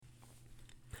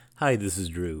Hi, this is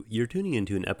Drew. You're tuning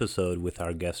into an episode with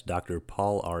our guest, Dr.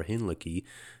 Paul R. Hinlicky,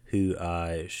 who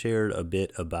shared a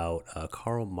bit about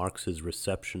Karl Marx's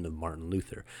reception of Martin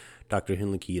Luther. Dr.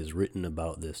 Hinlicky has written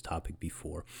about this topic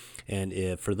before.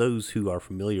 And for those who are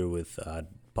familiar with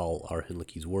Paul R.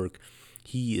 Hinlicky's work,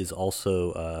 he is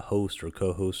also a host or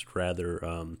co host, rather,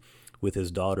 with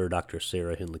his daughter, Dr.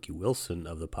 Sarah Hinlicky Wilson,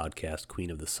 of the podcast Queen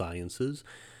of the Sciences,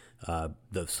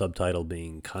 the subtitle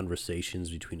being Conversations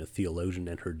Between a Theologian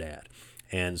and Her Dad.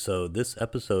 And so this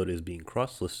episode is being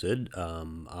cross-listed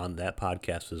on that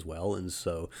podcast as well. And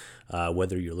so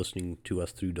whether you're listening to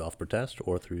us through Doth Protest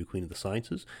or through Queen of the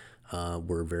Sciences,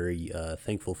 we're very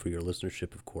thankful for your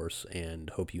listenership, of course,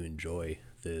 and hope you enjoy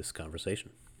this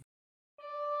conversation.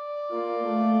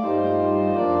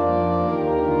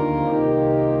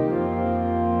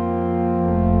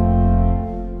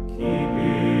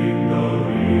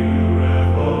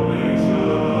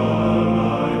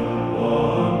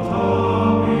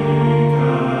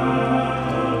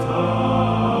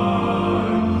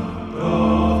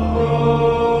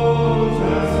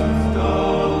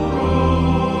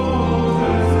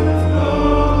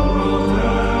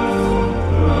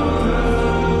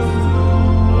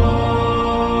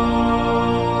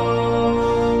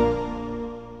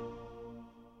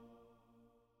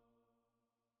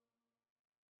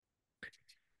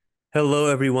 Hello,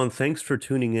 everyone. Thanks for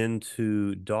tuning in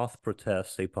to Doth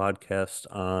Protest, a podcast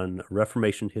on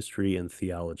Reformation history and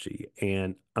theology.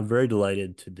 And I'm very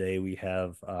delighted today we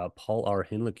have Paul R.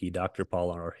 Hinlicky, Dr.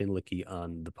 Paul R. Hinlicky,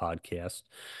 on the podcast.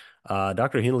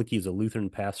 Dr. Hinlicky is a Lutheran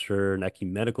pastor, an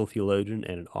ecumenical theologian,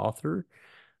 and an author.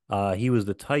 He was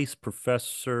the Tice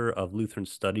Professor of Lutheran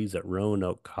Studies at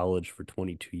Roanoke College for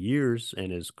 22 years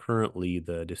and is currently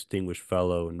the Distinguished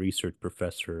Fellow and Research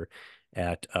Professor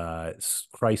at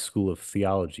Christ School of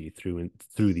Theology through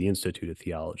the Institute of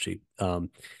Theology. Dr.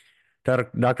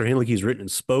 Hinlicky has written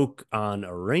and spoke on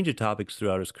a range of topics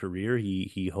throughout his career.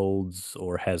 He holds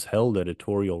or has held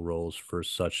editorial roles for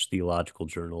such theological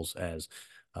journals as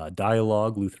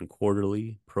Dialogue, Lutheran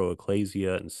Quarterly, Pro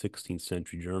Ecclesia, and 16th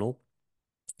Century Journal.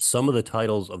 Some of the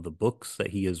titles of the books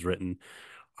that he has written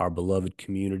are Beloved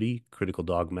Community, Critical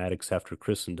Dogmatics After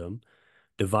Christendom,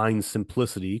 Divine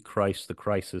Simplicity, Christ the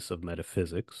Crisis of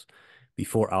Metaphysics,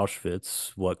 Before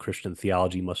Auschwitz, What Christian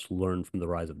Theology Must Learn from the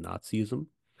Rise of Nazism,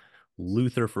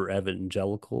 Luther for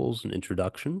Evangelicals, an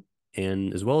introduction,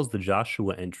 and as well as the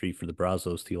Joshua entry for the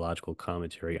Brazos Theological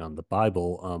Commentary on the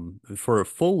Bible. For a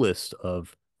full list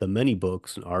of the many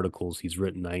books and articles he's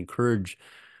written, I encourage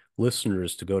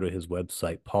listeners to go to his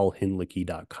website,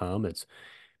 paulhinlicky.com. It's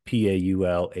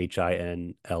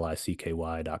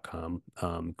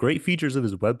PAULHINLICKY.com. Great features of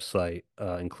his website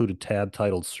include a tab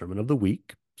titled Sermon of the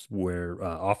Week, where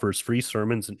offers free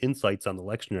sermons and insights on the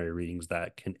lectionary readings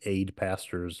that can aid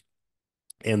pastors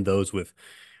and those with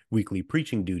weekly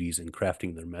preaching duties in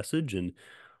crafting their message. And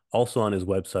also on his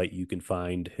website, you can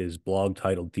find his blog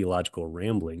titled Theological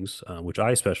Ramblings, which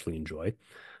I especially enjoy.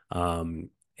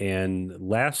 And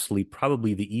lastly,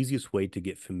 probably the easiest way to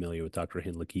get familiar with Dr.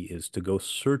 Hinlicky is to go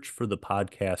search for the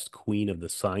podcast Queen of the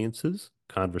Sciences,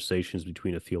 Conversations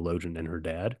Between a Theologian and Her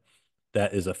Dad.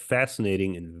 That is a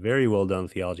fascinating and very well done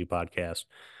theology podcast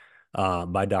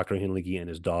by Dr. Hinlicky and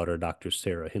his daughter, Dr.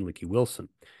 Sarah Hinlicky Wilson.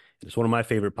 It's one of my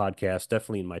favorite podcasts,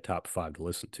 definitely in my top 5 to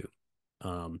listen to.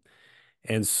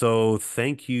 And so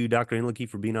thank you, Dr. Hinlicky,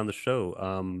 for being on the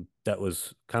show. That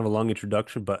was kind of a long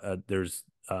introduction, but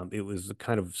it was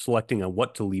kind of selecting on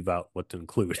what to leave out, what to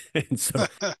include. And so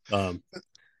um,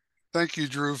 Thank you,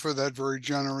 Drew, for that very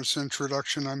generous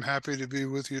introduction. I'm happy to be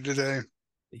with you today.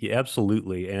 yeah,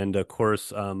 absolutely. And of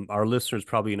course, our listeners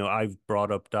probably know I've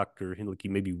brought up Dr. Hinlicky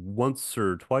maybe once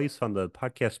or twice on the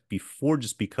podcast before,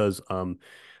 just because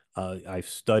I've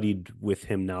studied with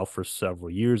him now for several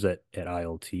years at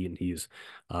ILT, and he's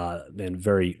been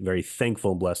very, very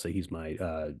thankful and blessed that he's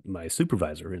my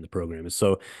supervisor in the program. And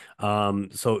so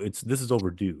this is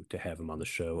overdue to have him on the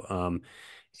show.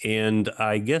 And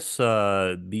I guess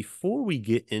before we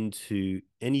get into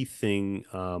anything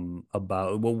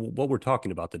about what we're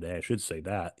talking about today, I should say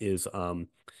that is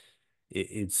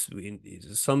it's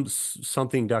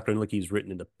something Dr. Hinlicky's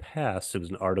written in the past. It was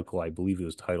an article, I believe it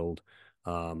was titled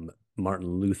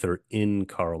Martin Luther in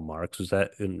Karl Marx.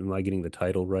 Am I getting the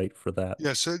title right for that?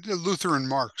 Yes, Luther and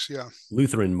Marx. Yeah.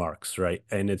 Luther in Marx, right?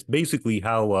 And it's basically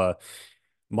how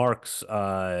Marx,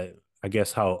 I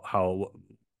guess how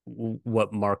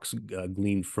what Marx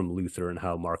gleaned from Luther and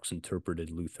how Marx interpreted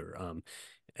Luther.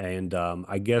 And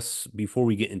I guess before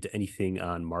we get into anything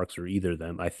on Marx or either of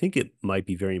them, I think it might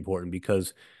be very important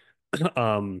because,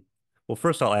 well,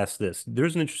 first I'll ask this.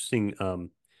 There's an interesting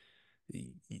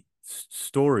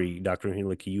story, Dr.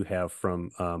 Hinlicky, you have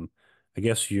from I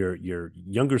guess your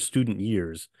younger student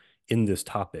years in this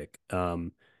topic.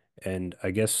 And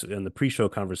I guess in the pre-show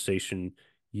conversation,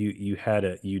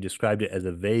 you described it as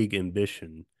a vague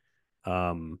ambition.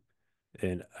 Um,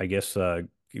 and I guess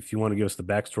if you want to give us the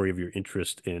backstory of your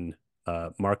interest in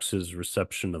Marx's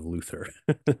reception of Luther.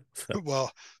 So,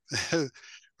 Well,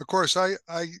 of course, I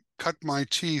cut my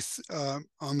teeth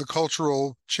on the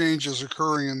cultural changes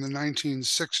occurring in the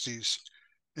 1960s.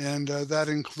 And that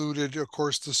included, of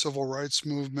course, the civil rights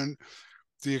movement,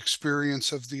 the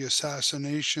experience of the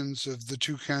assassinations of the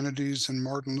two Kennedys and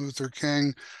Martin Luther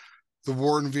King, the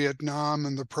war in Vietnam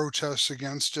and the protests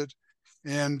against it.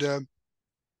 And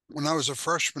when I was a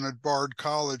freshman at Bard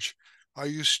College, I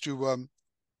used to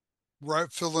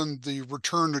fill in the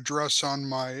return address on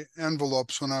my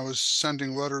envelopes when I was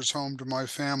sending letters home to my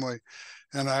family.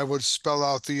 And I would spell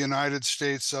out the United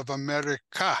States of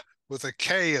America with a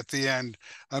K at the end,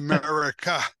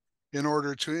 America, in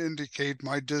order to indicate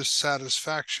my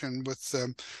dissatisfaction with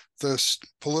the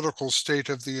political state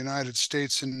of the United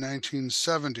States in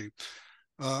 1970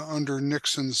 under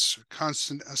Nixon's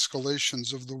constant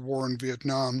escalations of the war in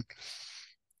Vietnam,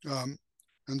 um,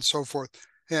 and so forth.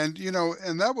 And,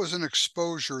 and that was an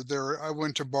exposure there. I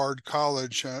went to Bard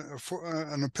College,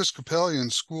 an Episcopalian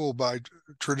school by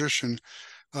tradition,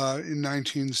 in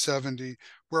 1970,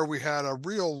 where we had a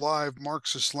real live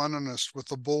Marxist-Leninist with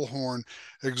the bullhorn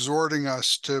exhorting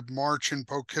us to march in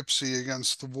Poughkeepsie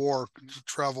against the war, to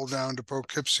travel down to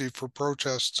Poughkeepsie for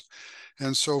protests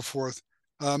and so forth.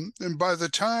 And by the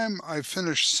time I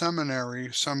finished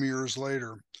seminary some years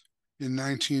later, in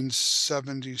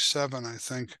 1977, I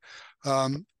think,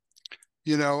 um,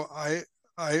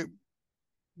 I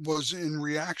was in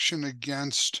reaction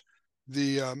against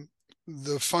the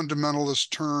fundamentalist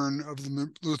turn of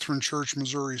the Lutheran Church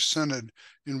Missouri Synod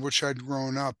in which I'd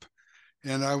grown up,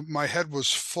 and my head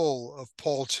was full of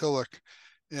Paul Tillich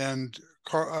and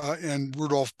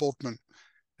Rudolf Bultmann,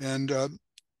 and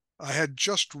I had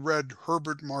just read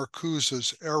Herbert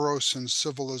Marcuse's Eros and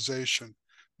Civilization,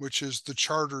 which is the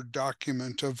chartered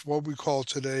document of what we call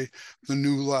today the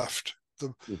New Left,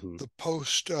 the mhm. the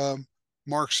post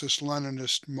Marxist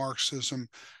Leninist Marxism,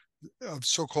 of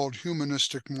so-called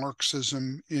humanistic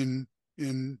Marxism in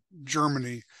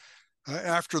Germany.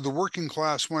 After the working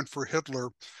class went for Hitler,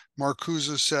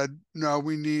 Marcuse said, no,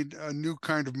 we need a new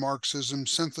kind of Marxism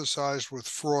synthesized with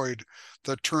Freud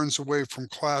that turns away from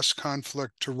class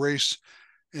conflict to race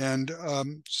and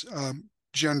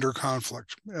gender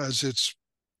conflict as its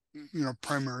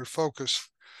primary focus.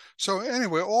 So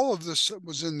anyway, all of this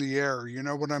was in the air. You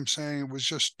know what I'm saying? It was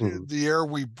just Mhm. the air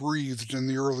we breathed in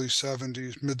the early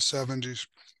 70s, mid 70s.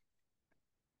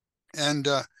 And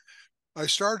I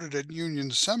started at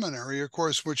Union Seminary, of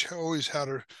course, which always had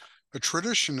a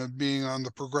tradition of being on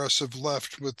the progressive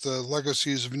left with the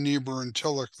legacies of Niebuhr and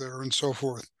Tillich there and so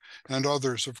forth, and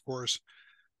others, of course.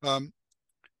 Um,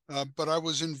 but I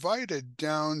was invited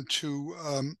down to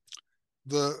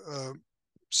the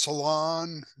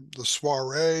salon, the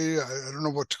soiree, I don't know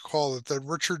what to call it, that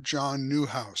Richard John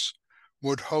Newhouse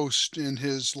would host in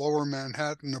his lower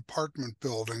Manhattan apartment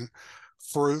building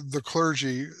for the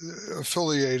clergy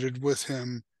affiliated with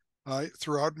him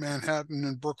throughout Manhattan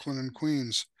and Brooklyn and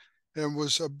Queens. It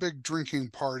was a big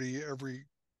drinking party every,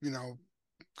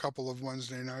 couple of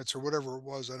Wednesday nights or whatever it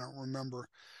was. I don't remember.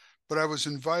 But I was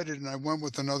invited and I went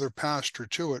with another pastor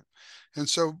to it. And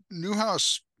so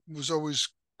Newhouse was always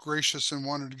gracious and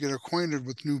wanted to get acquainted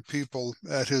with new people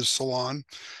at his salon.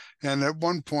 And at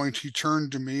one point, he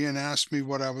turned to me and asked me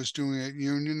what I was doing at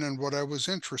Union and what I was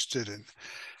interested in.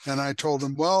 And I told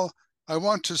him, well, I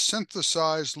want to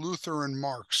synthesize Luther and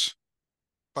Marx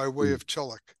by way Mhm. of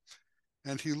Tillich.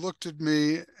 And he looked at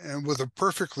me and with a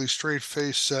perfectly straight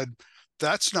face said,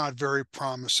 that's not very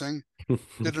promising.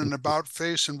 Did an about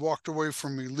face and walked away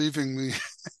from me, leaving me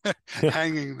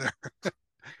hanging there.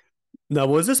 Now,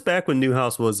 was this back when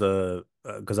Newhouse was a?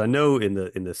 Because I know in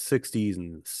the 60s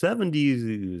and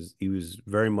 70s he was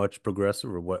very much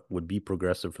progressive or what would be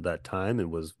progressive for that time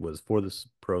and was for this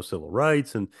pro civil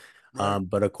rights and Right,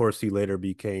 but of course he later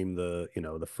became the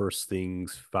the First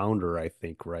Things founder, I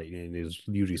think, right, and is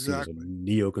usually seen as a exactly.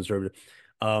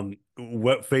 neoconservative.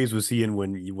 What phase was he in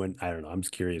when I don't know, I'm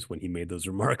just curious when he made those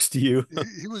remarks to you.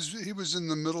 He was in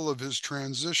the middle of his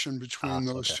transition between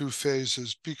Ah, those okay. two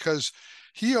phases because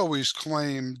he always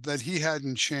claimed that he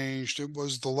hadn't changed. It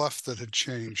was the left that had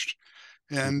changed.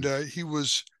 And Hmm. he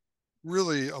was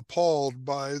really appalled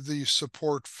by the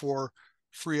support for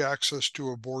free access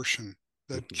to abortion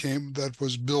Hmm. that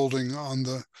was building on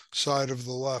the side of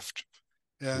the left.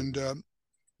 And Hmm.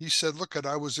 he said, look,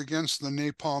 I was against the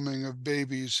napalming of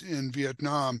babies in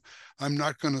Vietnam. I'm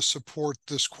not going to support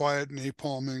this quiet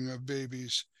napalming of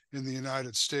babies in the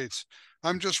United States.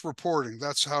 I'm just reporting.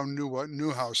 That's how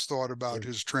Newhouse thought about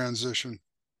his transition.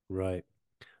 Right.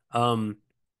 Um,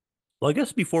 well, I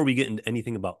guess before we get into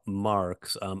anything about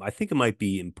Marx, I think it might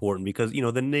be important because,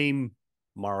 the name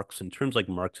Marx and terms like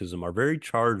Marxism are very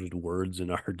charged words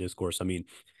in our discourse. I mean,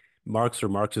 Marx or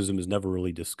Marxism is never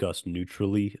really discussed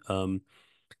neutrally.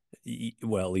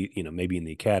 Well, maybe in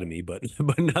the academy, but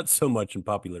but not so much in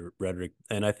popular rhetoric.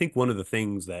 And I think one of the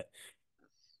things that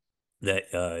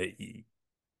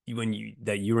when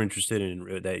you were interested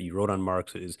in that you wrote on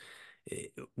Marx is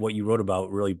what you wrote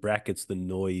about really brackets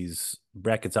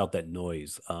out that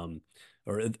noise.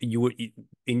 Or you were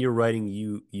in your writing,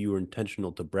 you were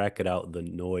intentional to bracket out the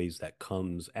noise that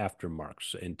comes after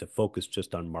Marx and to focus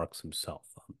just on Marx himself.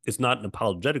 It's not an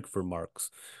apologetic for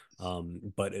Marx,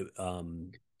 but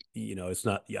it's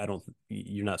not. I don't.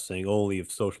 You're not saying only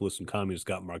if socialists and communists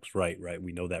got Marx right, right?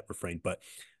 We know that refrain, but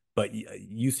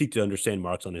you seek to understand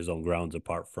Marx on his own grounds,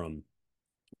 apart from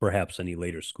perhaps any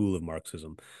later school of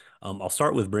Marxism. I'll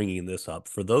start with bringing this up.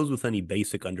 For those with any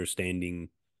basic understanding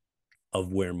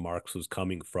of where Marx was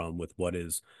coming from, with what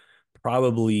is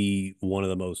probably one of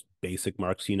the most basic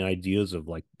Marxian ideas of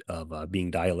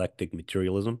being dialectic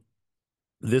materialism,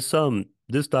 this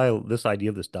idea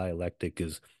of this dialectic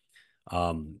is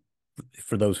um,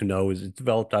 for those who know, is it's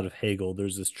developed out of Hegel.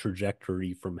 There's this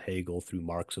trajectory from Hegel through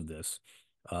Marx of this,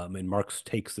 and Marx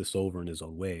takes this over in his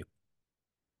own way.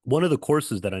 One of the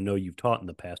courses that I know you've taught in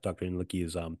the past, Dr. Hinlicky,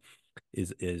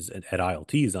 is at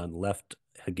ILT is on left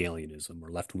Hegelianism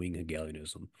or left wing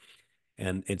Hegelianism,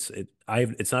 and it's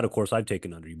not a course I've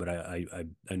taken under you, but I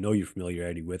know your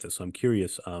familiarity with it, so I'm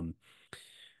curious.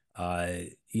 Uh,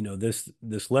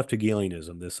 this left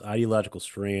Hegelianism, this ideological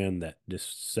strand that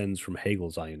descends from Hegel,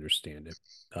 as I understand it,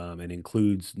 and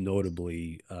includes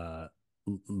notably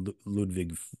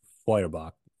Ludwig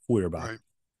Feuerbach. Right.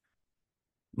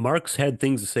 Marx had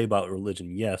things to say about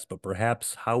religion, yes, but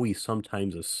perhaps how we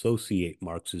sometimes associate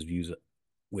Marx's views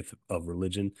with of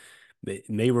religion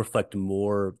may reflect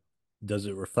more. Does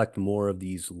it reflect more of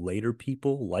these later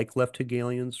people like left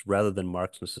Hegelians rather than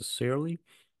Marx necessarily?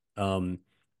 Um,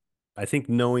 I think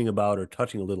knowing about or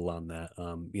touching a little on that,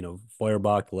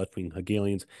 Feuerbach, the left-wing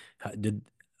Hegelians, how did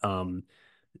um,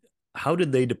 how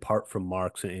did they depart from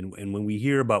Marx? And when we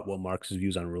hear about what Marx's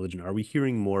views on religion, are we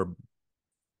hearing more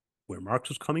where Marx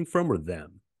was coming from or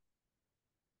them?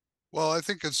 Well, I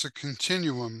think it's a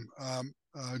continuum,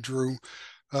 Drew.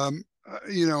 The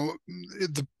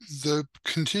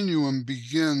continuum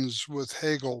begins with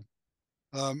Hegel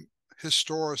um,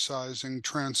 historicizing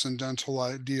transcendental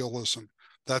idealism.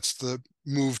 That's the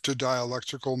move to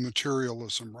dialectical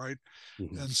materialism, right?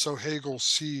 Hmm. And so Hegel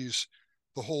sees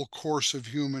the whole course of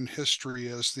human history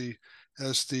as the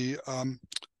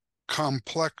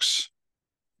complex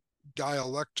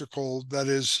dialectical, that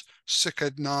is, sic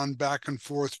et non, back and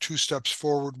forth, two steps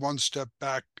forward, one step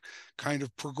back, kind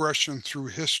of progression through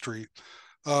history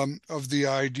of the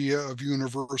idea of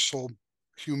universal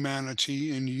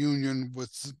humanity in union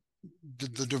with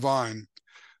the divine.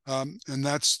 And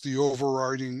that's the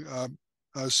overriding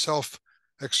self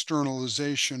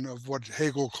externalization of what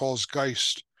Hegel calls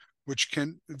Geist, which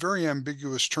can, a very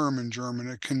ambiguous term in German.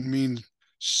 It can mean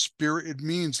spirit. It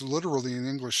means literally in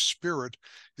English spirit.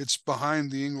 It's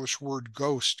behind the English word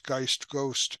ghost, Geist,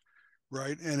 ghost,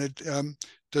 right? And it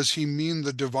does he mean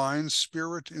the divine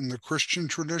spirit in the Christian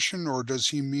tradition, or does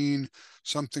he mean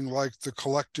something like the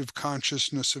collective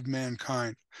consciousness of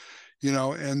mankind?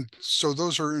 And so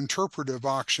those are interpretive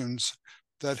options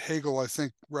that Hegel, I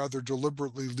think, rather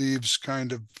deliberately leaves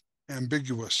kind of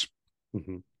ambiguous.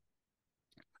 Hmm.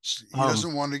 He Um,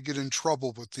 doesn't want to get in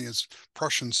trouble with the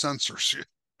Prussian censors.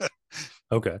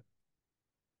 okay.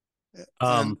 And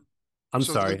Um, I'm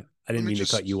so sorry. I let didn't me mean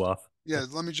to cut you just, off. yeah,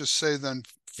 let me just say then,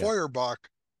 Yeah. Feuerbach,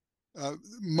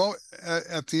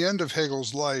 at the end of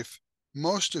Hegel's life,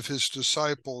 most of his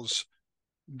disciples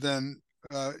then,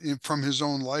 from his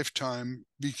own lifetime,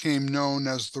 became known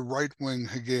as the right-wing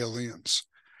Hegelians.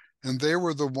 And they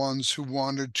were the ones who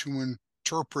wanted to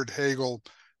interpret Hegel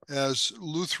as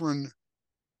Lutheran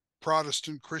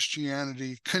Protestant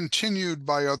Christianity continued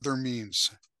by other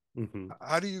means. Hmm.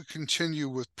 How do you continue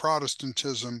with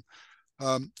Protestantism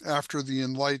after the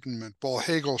Enlightenment? Well,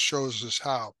 Hegel shows us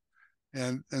how.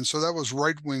 And so that was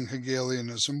right-wing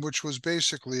Hegelianism, which was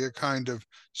basically a kind of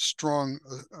strong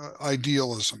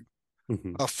idealism.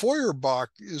 Hmm. Feuerbach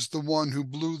is the one who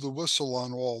blew the whistle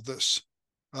on all this.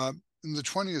 Uh, in the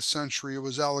 20th century, it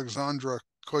was Alexandra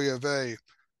Koyave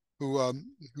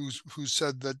who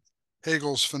said that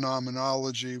Hegel's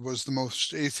Phenomenology was the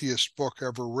most atheist book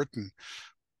ever written.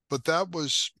 But that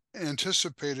was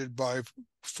anticipated by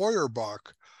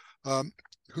Feuerbach, um,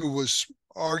 who was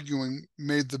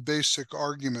made the basic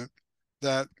argument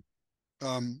that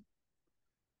um,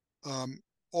 um,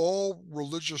 all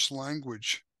religious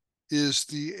language is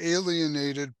the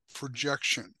alienated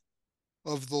projection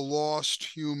of the lost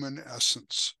human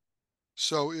essence.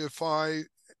 So if I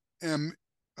am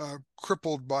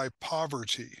crippled by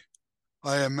poverty,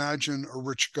 I imagine a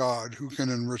rich God who can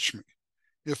enrich me.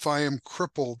 If I am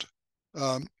crippled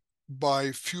um,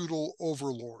 by feudal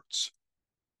overlords,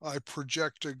 I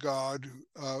project a God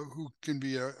who can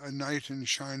be a knight in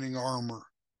shining armor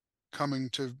coming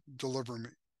to deliver me.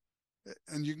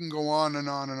 And you can go on and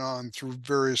on and on through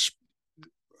various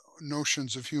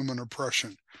notions of human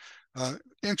oppression.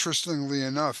 Interestingly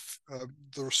enough,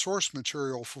 the source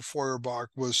material for Feuerbach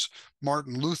was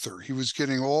Martin Luther. He was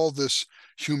getting all this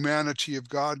humanity of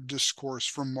God discourse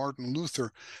from Martin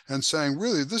Luther and saying,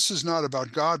 really, this is not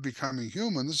about God becoming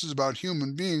human. This is about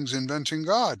human beings inventing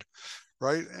God,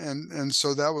 right? And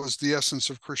so that was the essence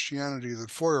of Christianity that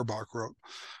Feuerbach wrote.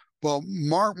 Well,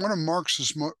 one of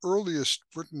Marx's earliest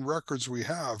written records we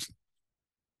have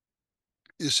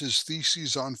is his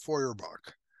theses on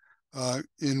Feuerbach,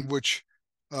 in which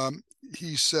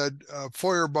he said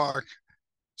Feuerbach's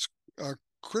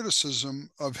criticism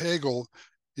of Hegel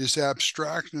is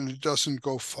abstract and it doesn't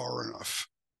go far enough.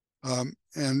 And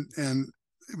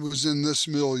it was in this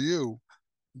milieu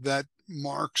that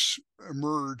Marx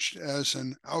emerged as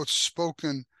an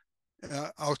outspoken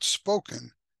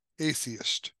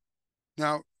atheist.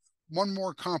 Now, one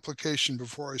more complication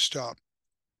before I stop.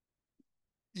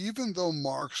 Even though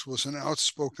Marx was an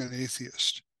outspoken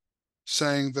atheist,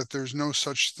 saying that there's no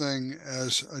such thing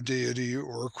as a deity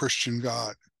or a Christian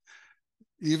God,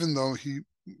 even though he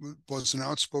was an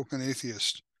outspoken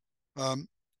atheist, um,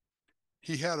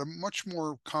 he had a much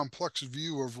more complex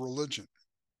view of religion.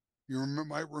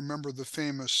 Might remember the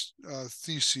famous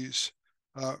theses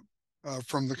uh,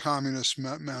 from the Communist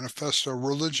Manifesto.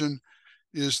 Religion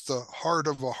is the heart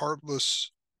of a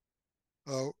heartless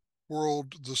uh,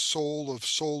 world, the soul of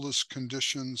soulless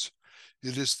conditions.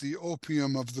 It is the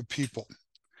opium of the people.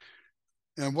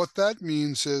 And what that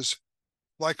means is,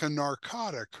 like a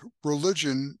narcotic,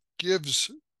 religion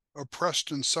gives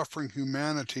oppressed and suffering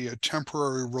humanity a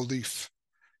temporary relief.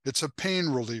 It's a pain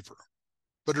reliever,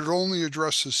 but it only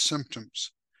addresses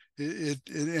symptoms.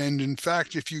 And in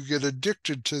fact, if you get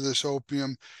addicted to this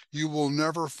opium, you will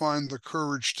never find the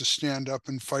courage to stand up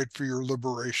and fight for your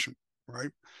liberation,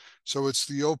 right? So it's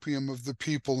the opium of the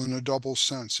people in a double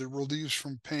sense. It relieves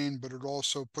from pain, but it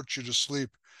also puts you to sleep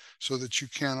so that you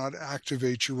cannot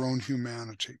activate your own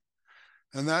humanity.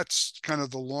 And that's kind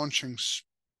of the launching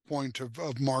point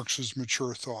of Marx's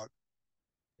mature thought.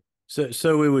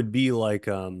 So it would be like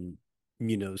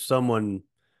someone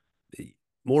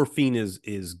morphine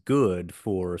is good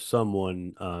for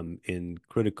someone in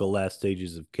critical last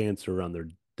stages of cancer on their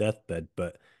deathbed,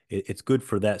 but it's good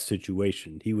for that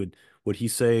situation. Would he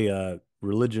say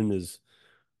religion is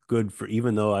good for,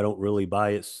 even though I don't really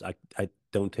buy it, I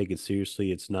don't take it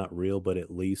seriously, it's not real, but at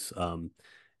least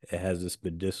it has this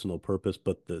medicinal purpose.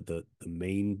 But the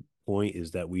main point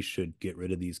is that we should get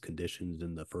rid of these conditions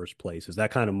in the first place. Is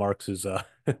that kind of Marx's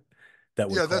that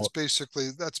would Yeah, that's call basically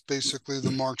that's basically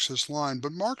the Marxist line.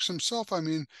 But Marx himself, I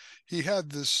mean, he had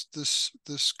this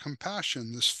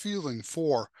compassion, this feeling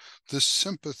for, this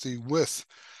sympathy with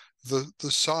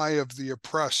the sigh of the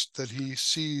oppressed that he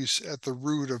sees at the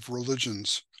root of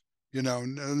religions.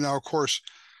 Now of course,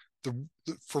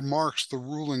 for Marx, the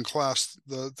ruling class,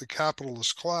 the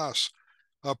capitalist class,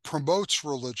 promotes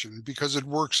religion because it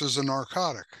works as a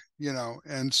narcotic,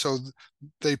 and so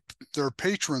they they're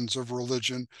patrons of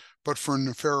religion, but for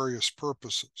nefarious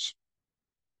purposes.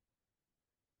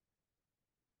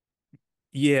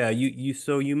 Yeah,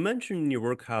 you mentioned in your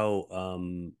work how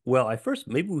well, I first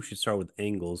maybe we should start with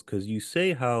Engels, because you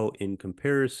say how in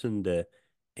comparison to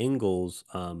Engels,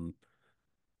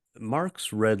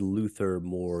 Marx read Luther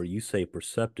more, you say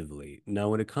perceptively. Now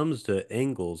when it comes to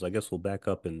Engels, I guess we'll back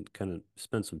up and kind of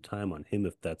spend some time on him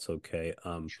if that's okay.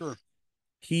 Sure.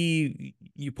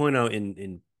 You point out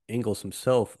in Engels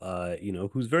himself,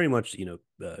 who's very much,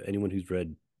 anyone who's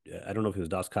read, I don't know if it was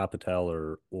Das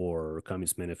Kapital or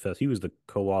Communist Manifest. He was the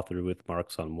co-author with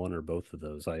Marx on one or both of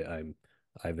those. I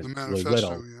The haven't really read manifesto,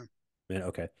 all. yeah. Man,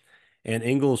 okay. And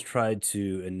Engels tried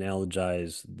to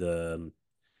analogize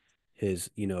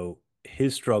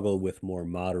his struggle with more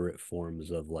moderate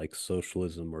forms of like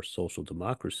socialism or social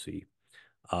democracy,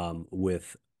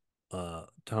 with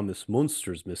Thomas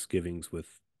Munster's misgivings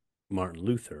with Martin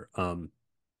Luther.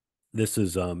 this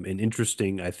is an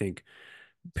interesting, I think,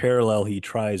 parallel he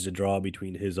tries to draw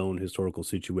between his own historical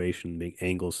situation,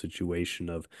 Engel's situation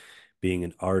of being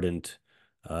an ardent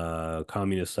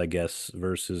communist, I guess,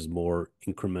 versus more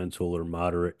incremental or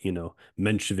moderate,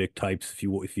 Menshevik types, if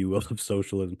you will, of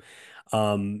socialism.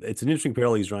 It's an interesting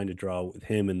parallel he's trying to draw with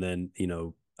him, and then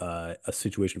a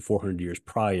situation 400 years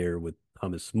prior with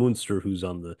Thomas Munster, who's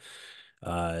on the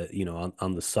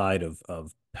on the side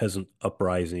of peasant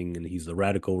uprising, and he's the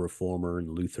radical reformer, and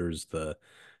Luther's the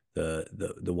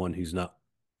one who's not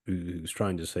who's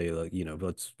trying to say, like,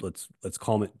 let's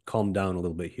calm down a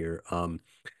little bit here.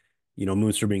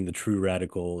 Munster being the true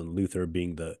radical and Luther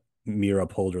being the mere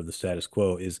upholder of the status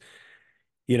quo is,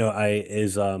 I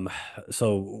is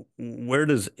so where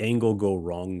does Engel go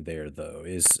wrong there though?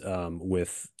 Is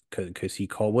with because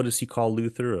what does he call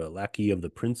Luther? A lackey of the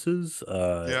princes?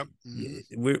 Yep. Hmm.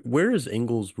 Where is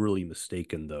Engels really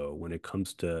mistaken though when it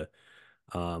comes to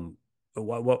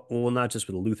well, not just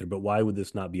with Luther, but why would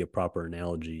this not be a proper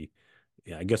analogy?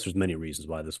 Yeah, I guess there's many reasons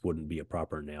why this wouldn't be a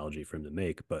proper analogy for him to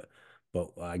make, but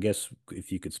I guess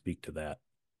if you could speak to that.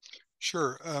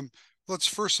 Sure. Let's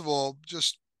first of all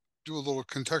just do a little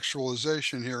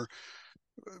contextualization here.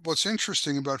 What's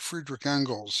interesting about Friedrich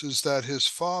Engels is that his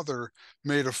father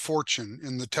made a fortune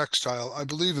in the textile, I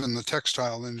believe in the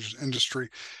textile industry,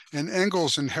 and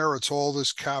Engels inherits all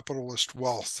this capitalist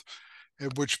wealth,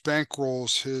 which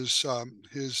bankrolls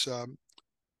his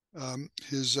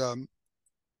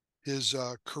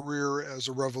career as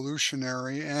a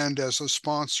revolutionary and as a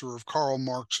sponsor of Karl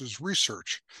Marx's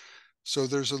research. So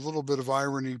there's a little bit of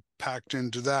irony packed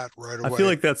into that right I feel away.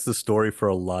 like that's the story for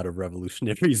a lot of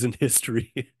revolutionaries in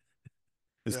history.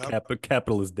 His Yeah.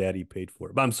 capitalist daddy paid for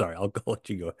it. But I'm sorry, I'll let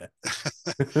you go ahead.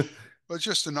 But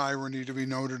just an irony to be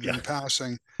noted Yeah, in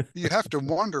passing. You have to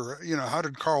wonder, how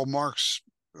did Karl Marx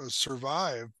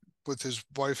survive with his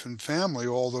wife and family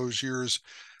all those years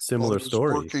while similar he was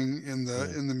story. working in the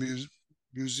Yeah,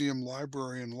 museum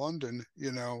library in London?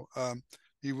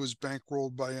 He was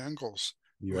bankrolled by Engels,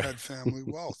 who you're had family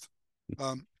right. wealth.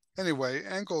 Um, anyway,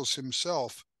 Engels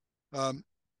himself um,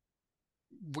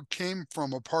 came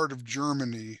from a part of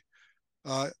Germany,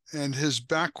 and his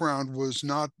background was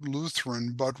not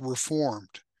Lutheran but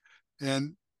Reformed.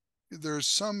 And there's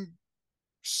some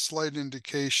slight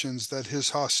indications that his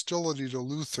hostility to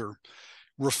Luther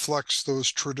reflects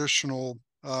those traditional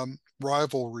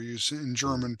rivalries in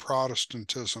Mm, German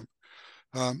Protestantism.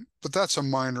 But that's a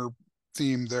minor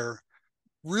theme there.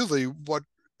 Really, what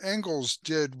Engels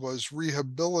did was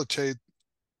rehabilitate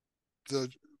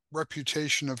the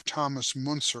reputation of Thomas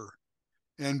Munzer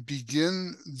and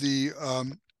begin the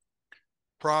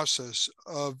process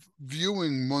of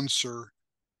viewing Munzer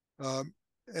uh,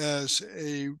 as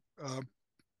uh,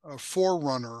 a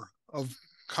forerunner of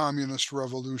communist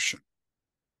revolution.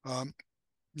 Um,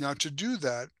 Now, to do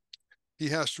that, he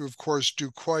has to, of course,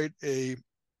 do quite a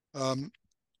um,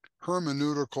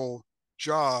 hermeneutical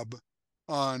job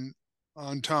on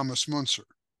on Thomas Munzer.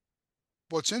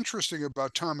 What's interesting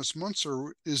about Thomas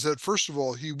Munzer is that, first of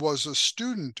all, he was a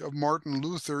student of Martin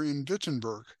Luther in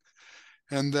Wittenberg,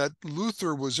 and that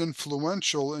Luther was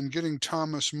influential in getting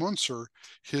Thomas Munzer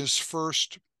his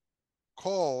first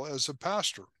call as a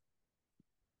pastor.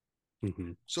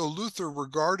 mhm, So Luther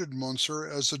regarded Munzer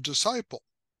as a disciple.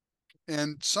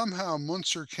 And somehow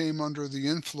Munzer came under the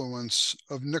influence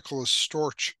of Nicholas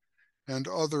Storch and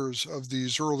others of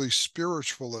these early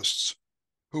spiritualists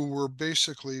who were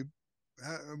basically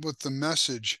with the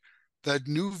message that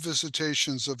new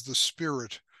visitations of the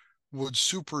Spirit would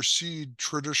supersede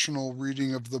traditional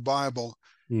reading of the Bible,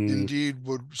 mm, indeed,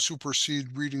 would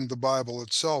supersede reading the Bible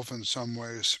itself in some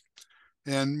ways.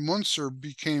 And Munzer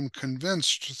became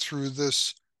convinced through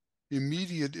this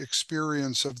immediate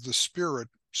experience of the Spirit,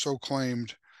 so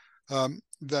claimed,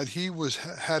 that he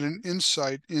had an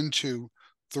insight into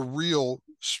the real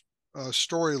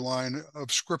storyline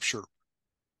of Scripture,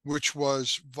 which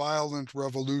was violent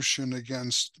revolution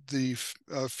against the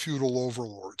feudal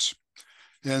overlords.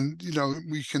 And,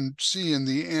 we can see in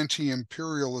the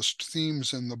anti-imperialist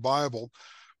themes in the Bible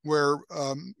where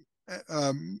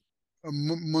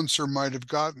Munzer might have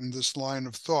gotten this line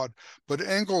of thought, but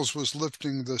Engels was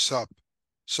lifting this up.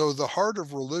 So the heart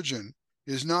of religion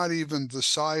is not even the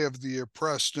sigh of the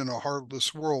oppressed in a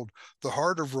heartless world. The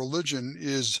heart of religion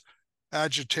is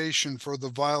agitation for the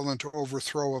violent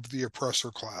overthrow of the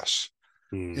oppressor class.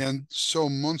 mm. And so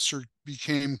Munzer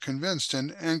became convinced,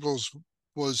 and Engels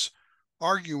was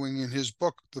arguing in his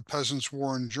book, The Peasants'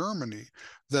 War in Germany,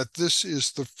 that this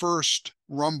is the first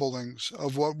rumblings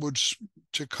of what was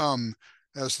to come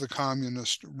as the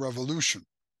communist revolution.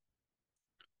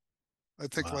 I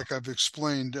think, Wow. like I've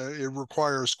explained, it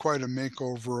requires quite a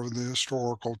makeover of the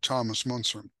historical Thomas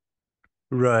Munson.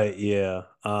 Right, yeah.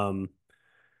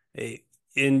 Eh,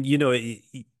 and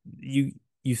you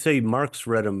you say Marx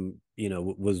read him,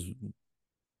 was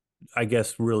I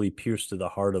guess really pierced to the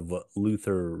heart of what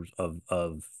Luther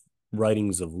of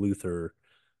writings of Luther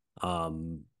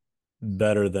um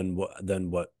better than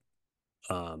what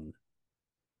um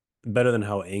better than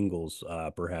how Engels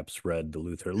perhaps read the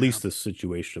Luther, at Yeah, least the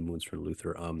situation of Munster and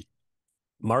Luther.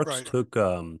 Marx right. took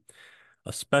a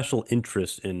special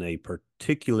interest in a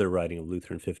particular writing of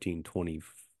Luther in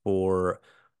 1524,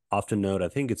 I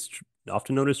think it's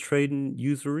often known as Trade and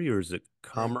Usury, or is it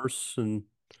Right. Commerce and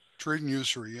Trade and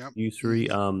usury. Yep. Usury?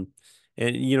 Hmm.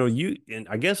 And you and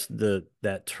I guess the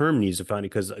that term needs to find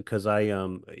it because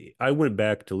I went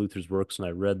back to Luther's works and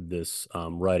I read this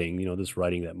writing, this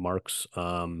writing that Marx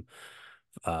seemed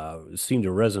to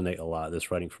resonate a lot,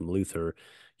 this writing from Luther.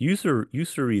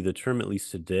 Usury, the term at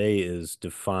least today, is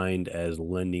defined as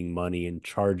lending money and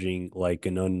charging like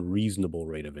an unreasonable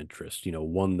rate of interest,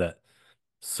 one that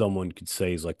someone could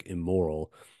say is like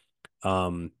immoral.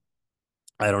 Um,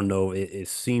 I don't know. It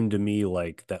seemed to me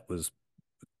like that was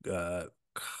uh,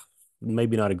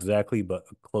 maybe not exactly, but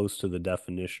close to the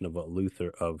definition of what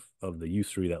of the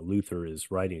usury that Luther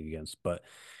is writing against. But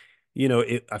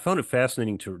I found it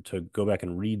fascinating to go back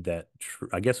and read that.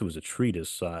 I guess it was a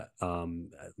treatise,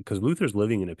 because Luther's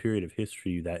living in a period of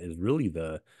history that is really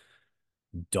the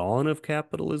dawn of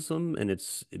capitalism, and it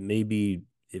may be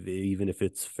even if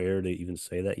it's fair to even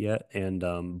say that yet. And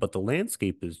but the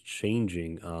landscape is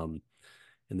changing, and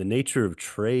the nature of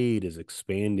trade is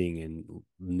expanding in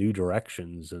new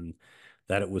directions, and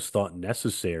that it was thought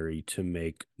necessary to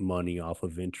make money off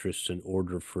of interest in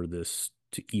order for this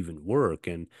to even work.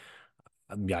 And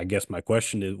yeah, I guess my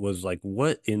question was like,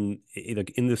 what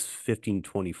like in this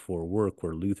 1524 work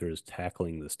where Luther is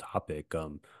tackling this topic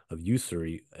of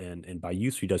usury, and by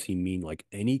usury does he mean like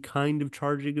any kind of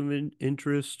charging of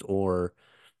interest, or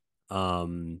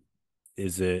um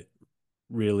is it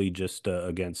really just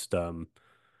against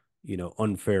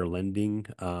unfair lending?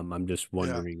 I'm just Yeah.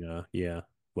 wondering, yeah,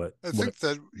 I what think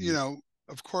that,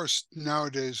 of course,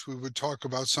 nowadays we would talk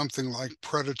about something like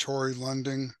predatory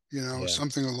lending, yeah.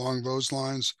 something along those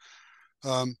lines.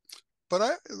 Um, but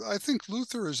I think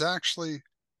Luther is actually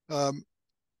um,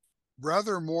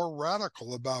 rather more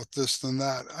radical about this than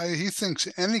that. He thinks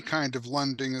any kind of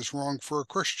lending is wrong for a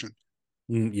Christian.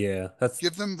 Yeah, that's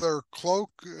Give them their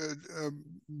cloak,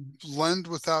 lend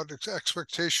without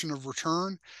expectation of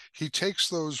return. He takes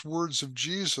those words of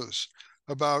Jesus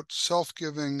about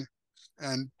self-giving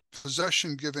and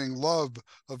possession-giving love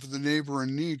of the neighbor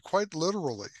in need quite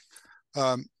literally.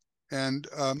 Um, and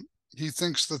he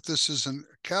thinks that this is a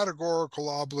categorical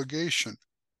obligation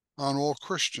on all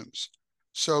Christians.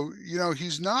 So,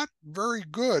 he's not very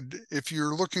good if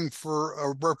you're looking for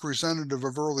a representative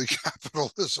of early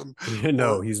capitalism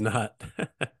no, or he's not.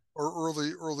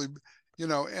 early,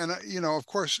 and of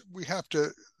course we have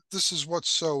to. This is what's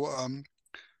so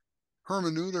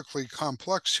hermeneutically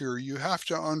complex here. You have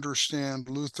to understand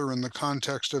Luther in the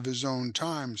context of his own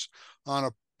times on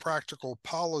a practical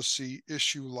policy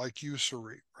issue like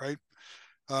usury, right?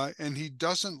 And he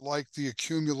doesn't like the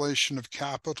accumulation of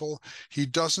capital. He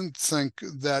doesn't think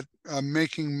that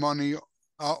making money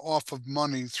off of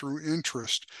money through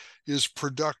interest is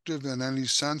productive in any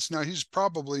sense. Now, he's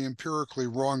probably empirically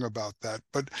wrong about that,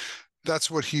 but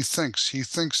that's what he thinks. He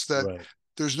thinks that Right,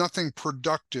 there's nothing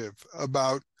productive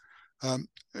about,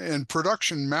 and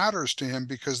production matters to him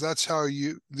because that's how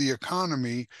the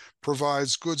economy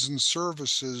provides goods and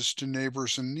services to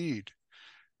neighbors in need.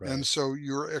 And right. so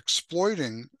you're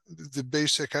exploiting the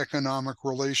basic economic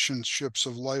relationships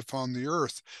of life on the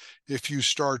earth if you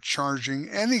start charging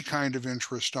any kind of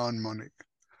interest on money.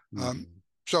 Um, Mhm.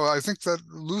 so I think that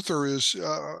Luther is,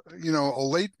 a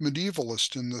late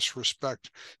medievalist in this respect.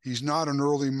 He's not an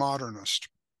early modernist.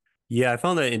 Yeah, I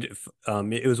found that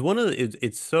it was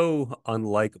it's so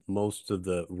unlike most of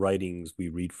the writings we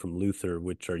read from Luther,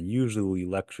 which are usually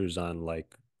lectures on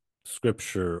like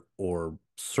scripture or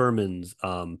sermons.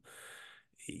 And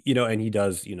he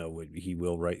does, he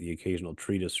will write the occasional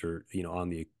treatise or, on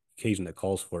the occasion that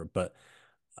calls for it. But,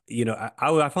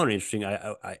 I found it interesting.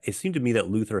 It seemed to me that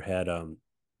Luther had,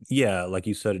 yeah, like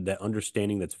you said, that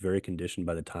understanding that's very conditioned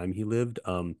by the time he lived.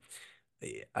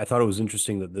 I thought it was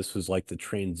interesting that this was like the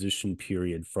transition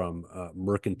period from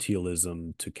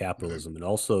mercantilism to Right. capitalism. And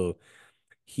also,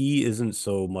 he isn't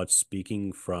so much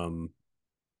speaking from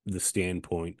the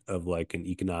standpoint of like an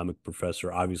economic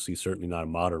professor, obviously, certainly not a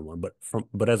modern one,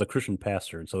 but as a Christian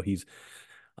pastor. And so he's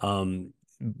um,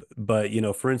 but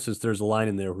for instance, there's a line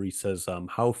in there where he says,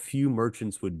 how few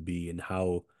merchants would be, and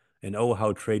oh,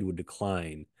 how trade would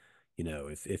decline,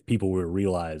 if people were to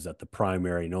realize that the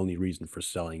primary and only reason for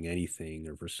selling anything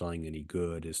or for selling any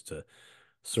good is to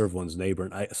serve one's neighbor.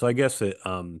 And I guess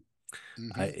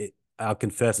Mm-hmm. I'll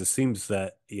confess, it seems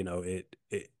that,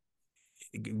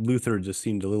 Luther just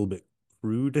seemed a little bit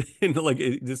rude and like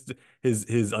just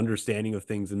his understanding of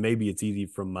things. And maybe it's easy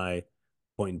from my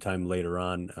point in time later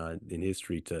on in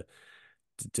history to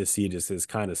see it as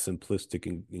kind of simplistic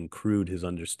and crude, his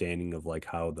understanding of like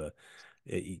how the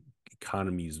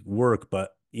economies work.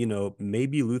 But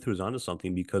maybe Luther's onto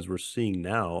something, because we're seeing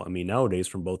now, I mean, nowadays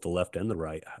from both the left and the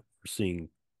right, we're seeing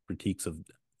critiques of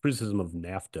criticism of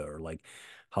NAFTA, or like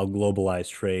how globalized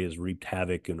trade has reaped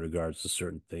havoc in regards to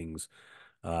certain things.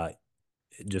 Uh,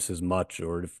 just as much,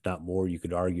 or if not more, you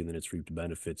could argue, than it's reaped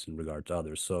benefits in regard to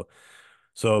others.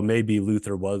 So maybe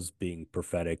Luther was being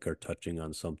prophetic or touching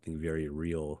on something very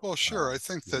real. Well, sure. I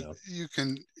think You that know. you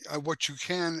can, what you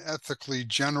can ethically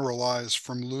generalize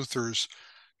from Luther's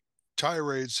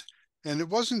tirades, and it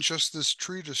wasn't just this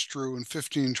treatise drew in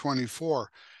 1524.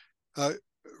 Uh,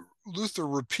 Luther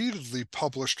repeatedly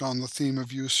published on the theme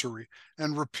of usury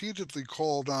and repeatedly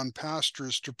called on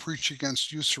pastors to preach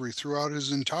against usury throughout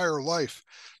his entire life.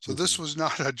 So this Mhm, was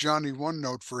not a Johnny One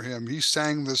Note for him. He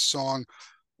sang this song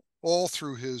all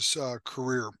through his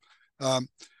career. Um,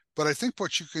 but I think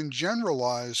what you can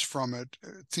generalize from it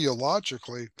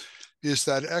theologically is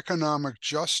that economic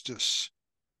justice,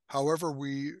 however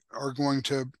we are going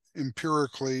to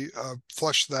empirically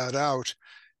flesh that out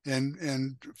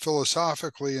and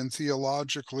philosophically and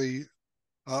theologically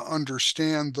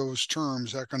understand those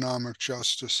terms, economic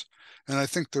justice. And I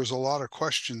think there's a lot of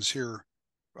questions here,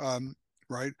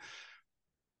 right?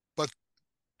 But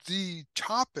the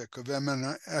topic of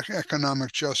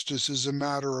economic justice is a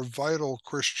matter of vital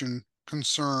Christian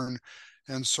concern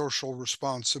and social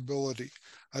responsibility.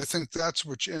 I think that's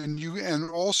what, and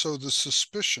also the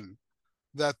suspicion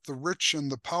that the rich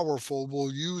and the powerful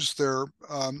will use their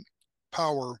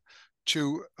power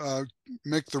to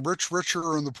make the rich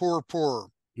richer and the poor poorer.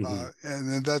 mhm,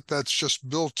 And that's just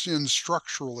built in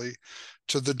structurally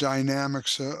to the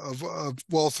dynamics of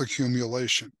wealth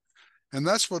accumulation. And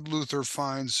that's what Luther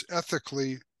finds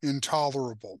ethically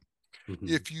intolerable. mhm,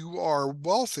 If you are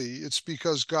wealthy, it's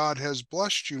because God has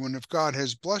blessed you. And if God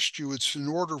has blessed you, it's in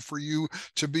order for you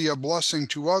to be a blessing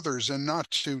to others and not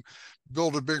to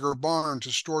build a bigger barn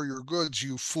to store your goods,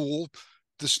 you fool.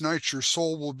 This night your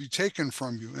soul will be taken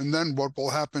from you. And then what will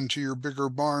happen to your bigger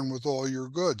barn with all your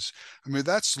goods? I mean,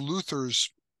 that's Luther's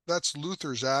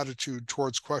attitude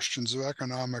towards questions of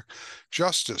economic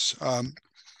justice.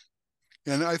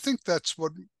 And I think that's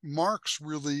what Marx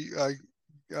really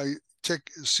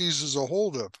seizes a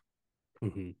hold of.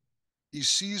 mhm, He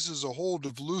seizes a hold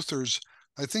of Luther's.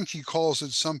 I think he calls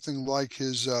it something like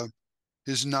his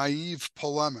naive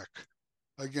polemic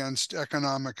against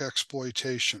economic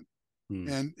exploitation,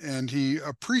 mhm. and he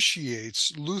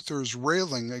appreciates Luther's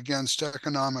railing against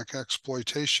economic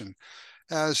exploitation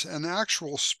as an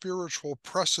actual spiritual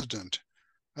precedent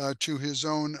to his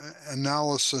own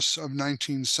analysis of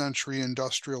 19th century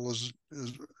industrialism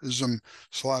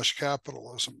slash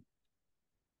capitalism.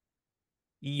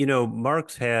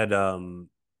 Marx had the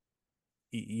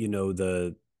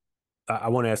I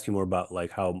want to ask you more about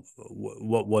like how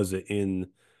what was it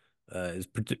in is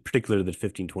particularly the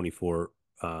 1524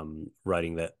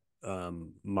 writing that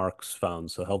Marx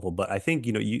found so helpful. But I think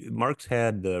Marx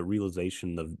had the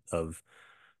realization of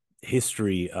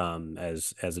history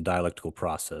as a dialectical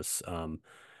process,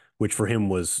 which for him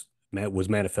was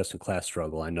manifest in class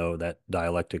struggle. I know that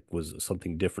dialectic was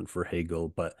something different for Hegel,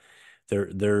 but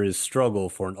there is struggle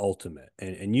for an ultimate.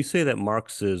 And you say that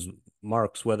Marx,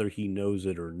 whether he knows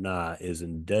it or not, is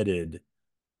indebted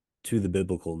to the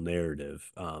biblical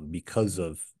narrative because Mm-hmm.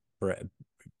 of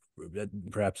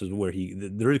perhaps is where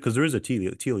there is, because there is a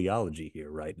teleology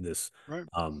here, right? Right.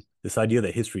 This idea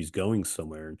that history is going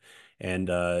somewhere, and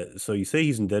so you say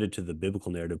he's indebted to the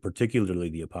biblical narrative, particularly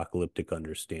the apocalyptic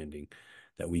understanding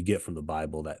that we get from the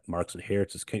Bible that Marx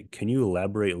inherits. Can you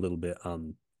elaborate a little bit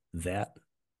on that?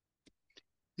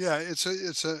 Yeah, a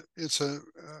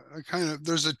kind of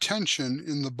there's a tension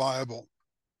in the Bible,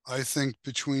 I think,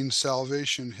 between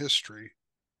salvation history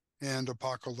and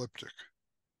apocalyptic.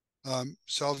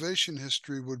 Salvation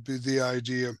history would be the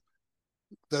idea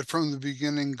that from the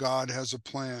beginning God has a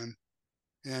plan,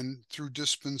 and through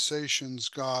dispensations,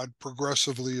 God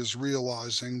progressively is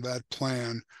realizing that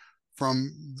plan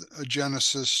from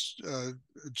Genesis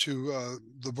to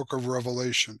the book of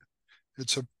Revelation.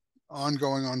 It's a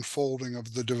ongoing unfolding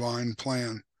of the divine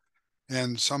plan.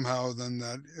 And somehow then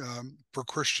that, for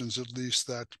Christians at least,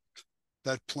 that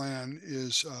plan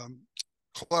is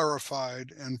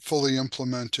clarified and fully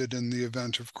implemented in the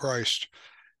event of Christ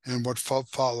and what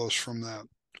follows from that.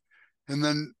 And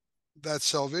then that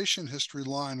salvation history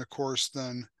line, of course,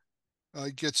 then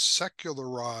gets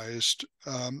secularized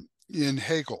in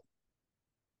Hegel.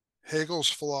 Hegel's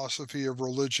philosophy of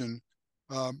religion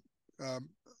um, um,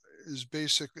 is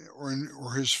basically,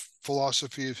 or his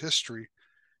philosophy of history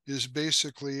is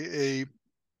basically a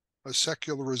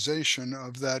secularization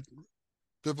of that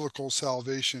biblical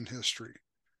salvation history,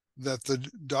 that the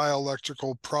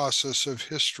dialectical process of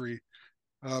history,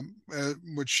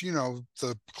 which,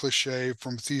 the cliche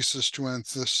from thesis to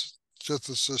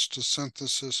antithesis to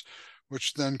synthesis,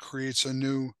 which then creates a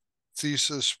new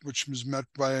thesis, which is met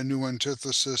by a new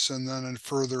antithesis, and then a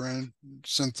further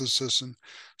synthesis, and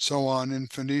so on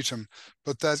infinitum.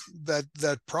 But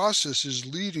that process is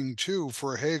leading to,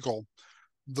 for Hegel,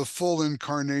 the full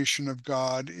incarnation of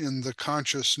God in the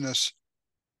consciousness,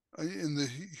 in the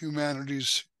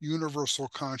humanity's universal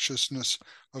consciousness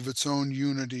of its own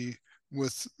unity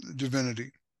with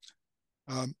divinity.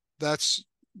 That's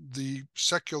the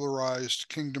secularized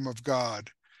kingdom of God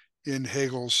in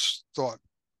Hegel's thought.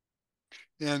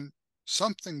 And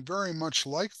something very much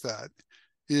like that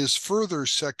is further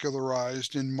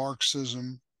secularized in Marxist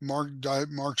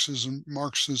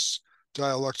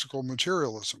dialectical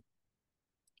materialism,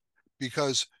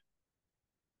 because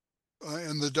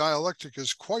and the dialectic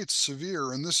is quite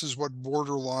severe, and this is what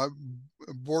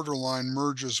borderline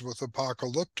merges with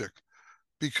apocalyptic,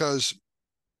 because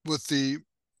with the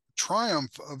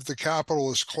triumph of the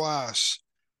capitalist class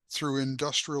through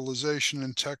industrialization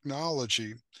and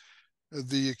technology,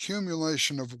 the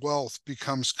accumulation of wealth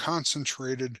becomes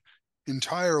concentrated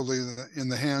entirely in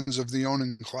the hands of the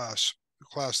owning class, the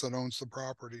class that owns the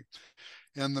property.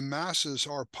 And the masses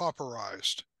are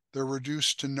pauperized. They're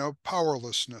reduced to no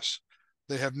powerlessness.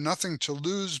 They have nothing to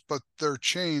lose but their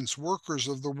chains. Workers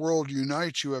of the world,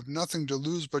 unite. You have nothing to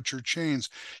lose but your chains.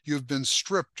 You've been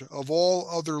stripped of all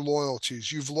other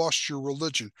loyalties. You've lost your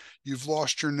religion. You've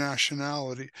lost your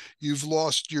nationality. You've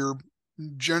lost your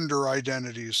gender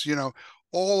identities.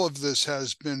 All of this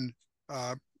has been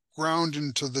ground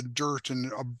into the dirt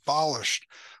and abolished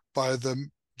by the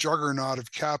juggernaut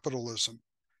of capitalism.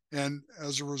 And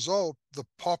as a result, the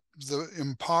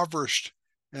impoverished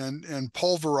and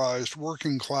pulverized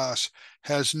working class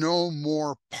has no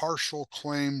more partial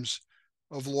claims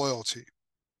of loyalty.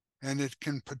 And it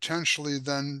can potentially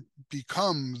then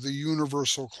become the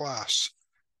universal class.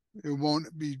 It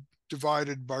won't be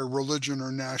divided by religion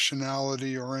or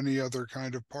nationality or any other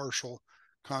kind of partial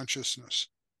consciousness.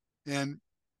 And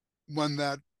when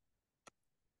that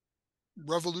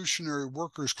revolutionary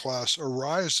workers class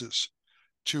arises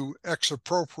to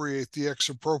expropriate the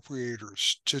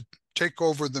expropriators, to take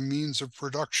over the means of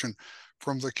production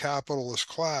from the capitalist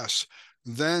class,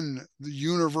 then the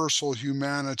universal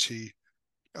humanity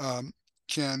um,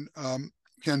 can um,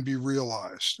 can be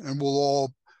realized, and we'll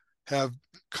all have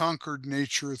conquered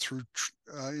nature through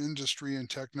industry and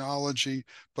technology,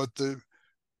 but the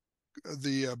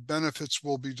benefits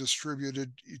will be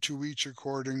distributed to each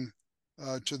according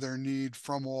to their need,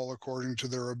 from all according to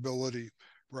their ability,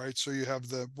 right? So you have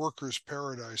the workers'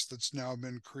 paradise that's now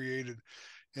been created,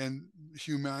 and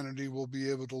humanity will be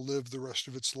able to live the rest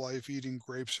of its life eating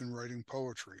grapes and writing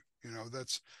poetry.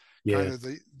 That's kind Yeah. of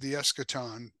the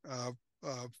eschaton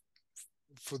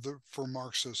for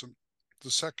Marxism,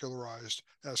 the secularized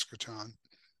eschaton.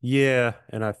 Yeah,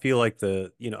 and I feel like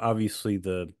obviously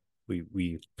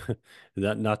we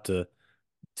not to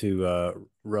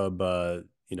rub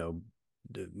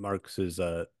Marx's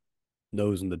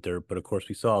nose in the dirt, but of course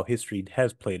we saw how history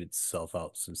has played itself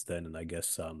out since then, and I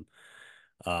guess um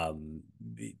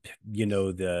the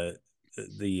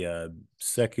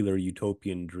secular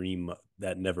utopian dream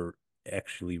that never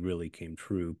actually really came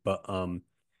true. But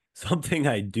something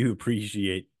I do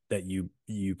appreciate that you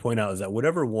point out is that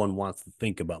whatever one wants to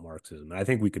think about Marxism, and I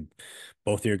think we could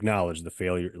both here acknowledge the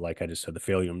failure, like I just said,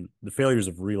 the failures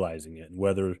of realizing it, and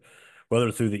whether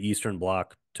through the Eastern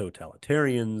Bloc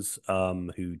totalitarians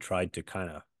who tried to kind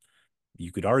of,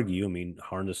 you could argue, I mean,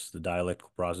 harness the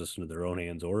dialectical process into their own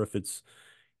hands, or if it's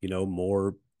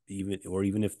more,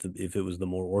 even if it was the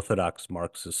more orthodox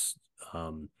Marxists,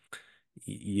 um,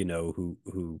 who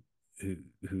who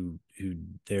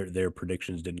their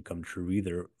predictions didn't come true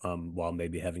either, while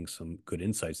maybe having some good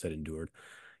insights that endured.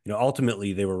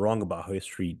 Ultimately they were wrong about how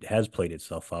history has played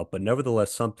itself out, but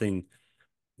nevertheless, something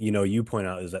you point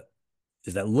out is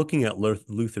that looking at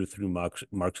Luther through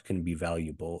Marx can be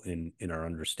valuable in our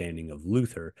understanding of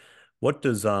Luther. What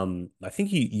does I think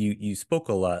you spoke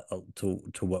a lot to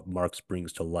what Marx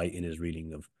brings to light in his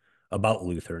reading of about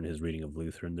Luther and his reading of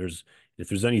Luther. And there's if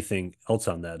there's anything else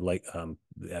on that, like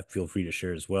feel free to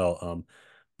share as well.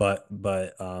 But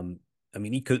I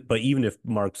mean he could, but even if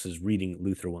Marx is reading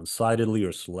Luther one-sidedly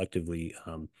or selectively,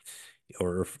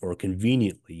 or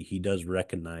conveniently, he does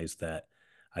recognize that,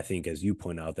 I think, as you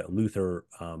point out, that Luther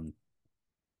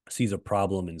sees a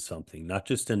problem in something, not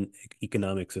just an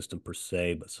economic system per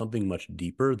se, but something much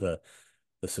deeper, the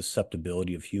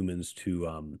susceptibility of humans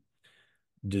to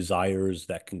desires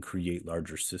that can create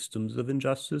larger systems of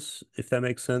injustice, if that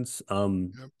makes sense.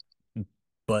 Yep.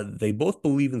 But they both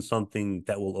believe in something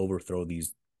that will overthrow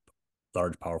these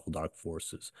large, powerful dark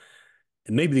forces.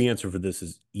 And maybe the answer for this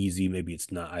is easy, maybe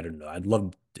it's not. I don't know. I'd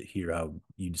love to hear how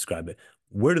you describe it.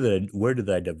 Where do they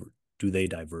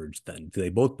diverge then? Do they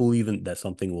both believe in that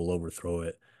something will overthrow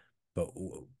it? But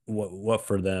what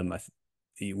for them?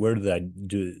 Where do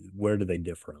they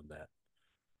differ on that?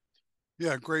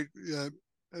 Yeah, great. Uh,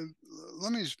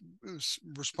 Let me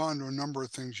respond to a number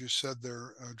of things you said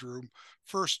there, Drew.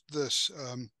 First, this.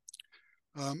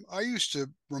 I used to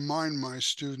remind my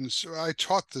students, I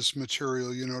taught this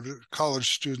material, to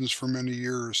college students for many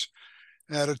years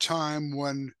at a time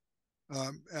when,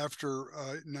 after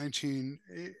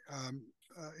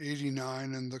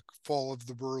 1989 and the fall of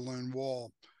the Berlin Wall,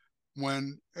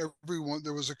 when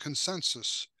there was a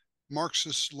consensus.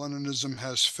 Marxist Leninism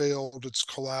has failed, it's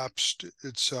collapsed,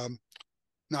 it's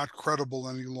not credible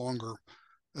any longer.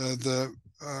 The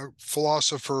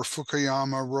philosopher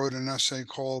Fukuyama wrote an essay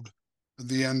called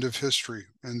The End of History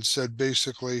and said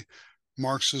basically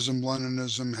Marxism,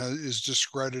 Leninism is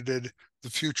discredited. The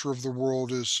future of the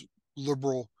world is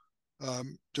liberal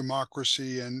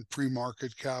democracy and free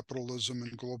market capitalism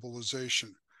and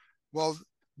globalization. Well,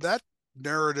 that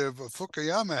narrative of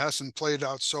Fukuyama hasn't played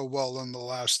out so well in the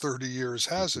last 30 years,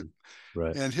 has it? Mhm.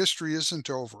 Right. And history isn't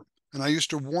over. And I used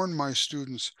to warn my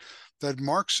students that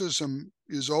Marxism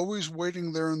is always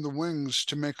waiting there in the wings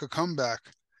to make a comeback.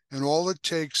 And all it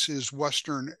takes is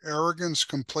Western arrogance,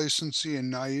 complacency,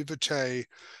 and naivete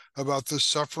about the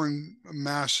suffering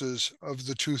masses of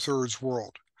the two-thirds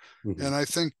world. Mhm. And I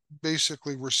think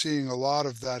basically we're seeing a lot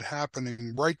of that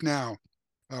happening right now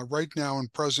in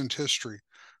present history,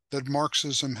 that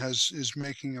Marxism is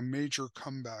making a major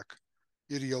comeback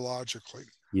ideologically.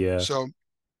 Yeah. So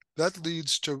that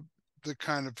leads to the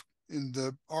kind of in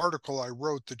the article I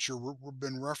wrote that you've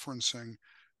been referencing,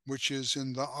 which is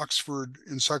in the Oxford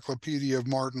Encyclopedia of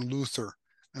Martin Luther,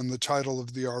 and the title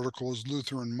of the article is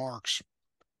Luther and Marx.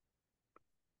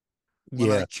 When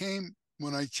Yeah. I came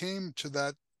when I came to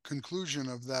that conclusion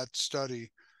of that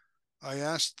study, I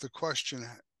asked the question,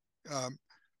 um,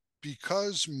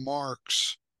 because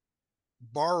Marx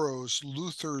borrows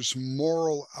Luther's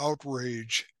moral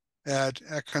outrage at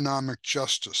economic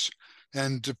justice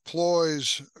and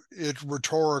deploys it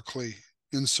rhetorically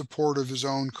in support of his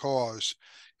own cause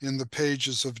in the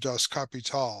pages of Das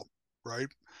Kapital,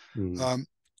 right? Mhm. Um,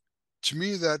 to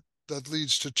me, that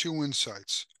leads to two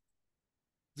insights.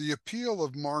 The appeal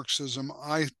of Marxism,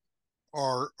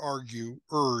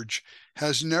 urge,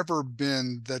 has never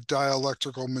been that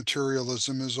dialectical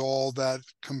materialism is all that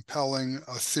compelling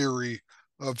a theory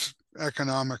of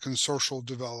economic and social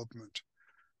development.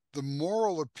 The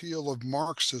moral appeal of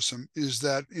Marxism is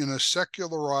that in a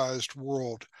secularized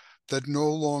world that no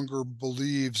longer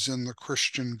believes in the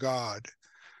Christian God,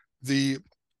 the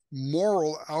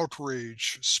moral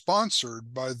outrage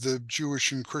sponsored by the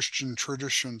Jewish and Christian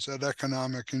traditions at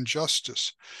economic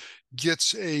injustice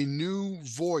gets a new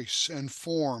voice and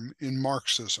form in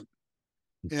Marxism.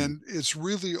 Mhm. And it's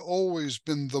really always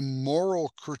been the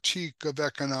moral critique of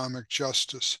economic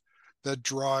justice that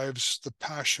drives the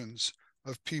passions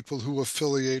of people who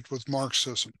affiliate with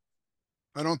Marxism.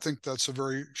 I don't think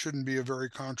shouldn't be a very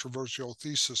controversial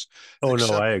thesis, Oh no,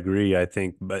 I except, agree. I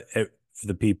think, but for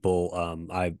the people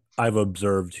I've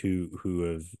observed who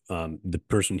have the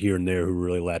person here and there who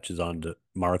really latches on to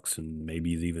Marx and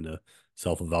maybe is even a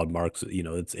self-avowed Marx,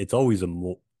 it's always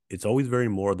it's always very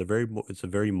moral. It's a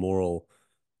very moral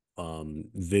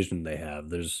vision they have.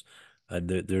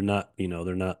 They're not,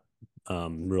 they're not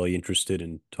really interested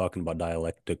in talking about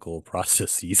dialectical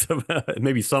processes.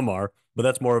 Maybe some are, but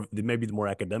that's more of maybe the more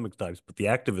academic types. But the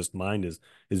activist mind is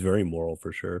very moral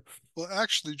for sure. well,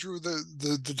 actually, Drew,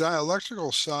 the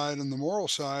dialectical side and the moral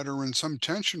side are in some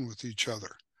tension with each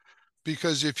other.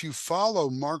 Because if you follow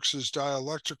Marx's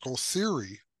dialectical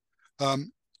theory,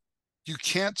 um, you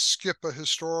can't skip a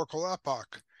historical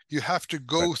epoch. You have to Right.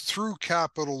 go through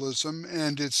capitalism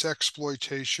and its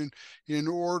exploitation in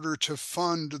order to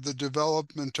fund the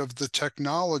development of the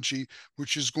technology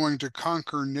which is going to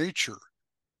conquer nature,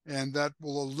 and that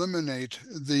will eliminate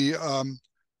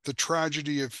the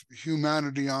tragedy of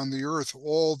humanity on the earth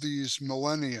all these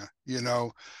millennia.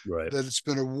 Right. That it's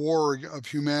been a war of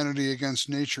humanity against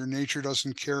nature. Nature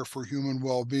doesn't care for human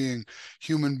well-being.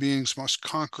 Human beings must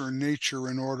conquer nature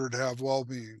in order to have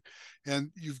well-being.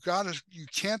 And you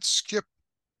can't skip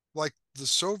like the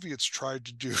Soviets tried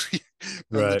to do and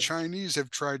the Right. Chinese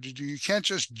have tried to do. You can't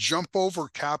just jump over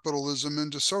capitalism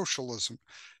into socialism.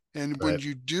 And when Right.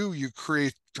 you do, you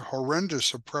create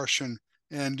horrendous oppression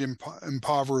and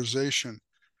impoverization.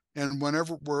 And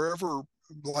wherever,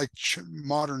 like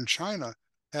modern China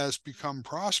has become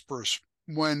prosperous,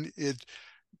 when it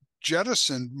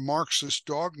jettisoned Marxist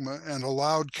dogma and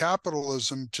allowed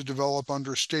capitalism to develop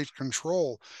under state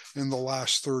control in the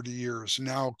last 30 years.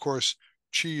 Now, of course,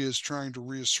 Xi is trying to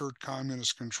reassert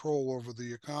communist control over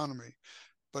the economy.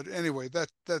 But anyway,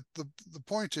 the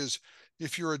point is,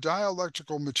 if you're a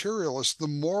dialectical materialist, the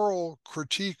moral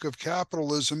critique of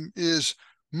capitalism is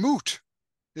moot.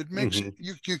 It makes Hmm.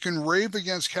 you can rave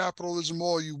against capitalism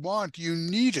all you want. You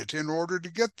need it in order to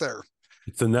get there.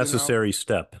 It's a You know, necessary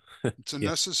step. it's a Yeah.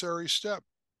 necessary step.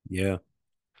 Yeah.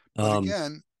 But Um,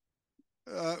 again,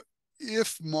 uh,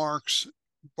 if Marx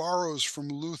borrows from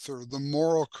Luther the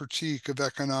moral critique of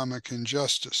economic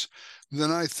injustice,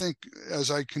 then I think,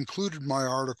 as I concluded my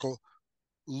article,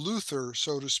 Luther,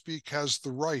 so to speak, has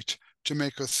the right to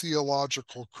make a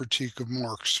theological critique of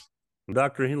Marx.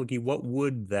 Dr. Hinlicky, what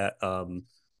would that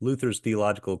Luther's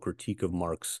theological critique of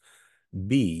Marx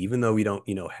be, even though we don't,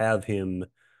 have him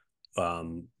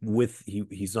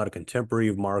he's not a contemporary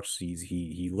of Marx.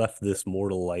 He left this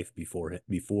mortal life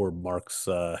before Marx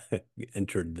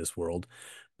entered this world.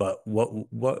 But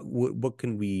what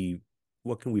can we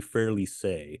fairly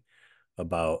say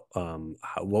about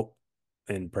how what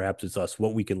and perhaps it's us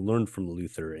what we can learn from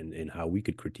Luther and how we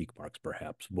could critique Marx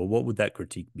perhaps. Well, what would that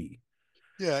critique be?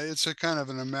 Yeah, it's a kind of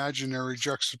an imaginary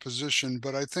juxtaposition,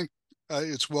 but I think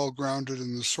it's well grounded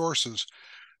in the sources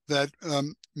that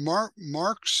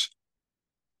Marx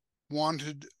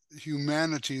wanted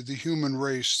humanity, the human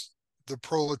race, the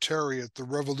proletariat, the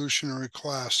revolutionary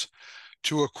class,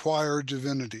 to acquire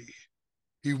divinity.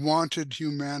 He wanted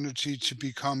humanity to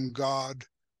become God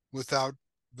without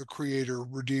the creator,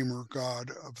 redeemer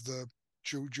God of the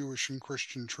Jewish and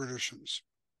Christian traditions,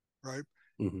 right?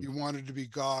 Hmm. He wanted to be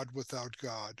God without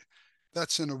God.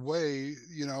 That's in a way,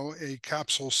 a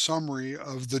capsule summary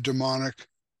of the demonic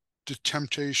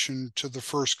temptation to the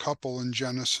first couple in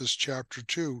Genesis chapter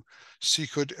 2.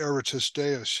 Sicut eritus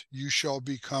Deus, you shall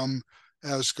become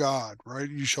as God, right?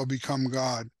 You shall become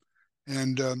God.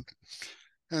 And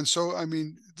and so, I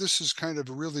mean, this is kind of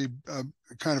really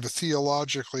kind of a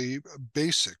theologically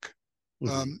basic. Hmm.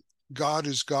 Um, God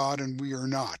is God and we are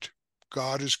not.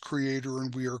 God is creator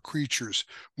and we are creatures.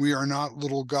 We are not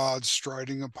little gods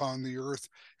striding upon the earth.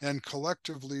 And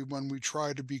collectively, when we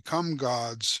try to become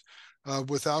gods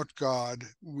without God,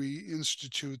 we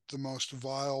institute the most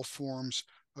vile forms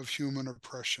of human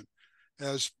oppression.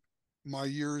 As my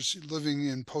years living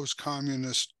in post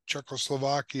communist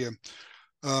Czechoslovakia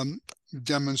um,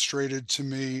 demonstrated to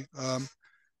me,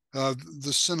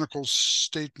 the cynical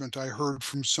statement I heard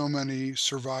from so many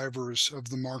survivors of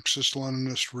the Marxist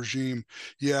Leninist regime.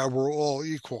 Yeah, we're all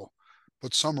equal,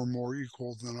 but some are more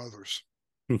equal than others.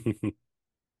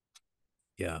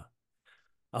 Yeah.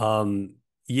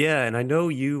 Yeah, and I know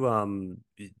you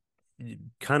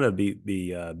kind of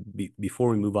before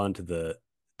we move on to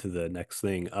the next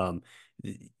thing,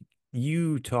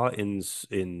 you taught in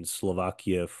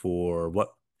Slovakia for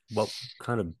what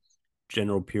kind of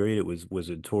general period? Was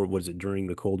it during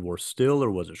the Cold War still,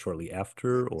 or was it shortly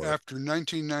after, or After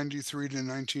 1993 to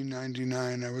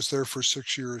 1999, I was there for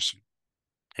 6 years.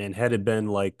 and had it been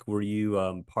like were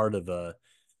you part of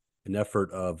an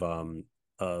effort of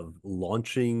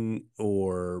launching,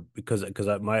 or because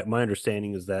my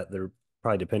understanding is that there,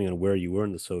 probably depending on where you were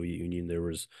in the Soviet Union, there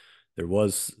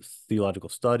was theological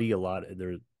study. A lot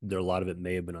of it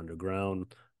may have been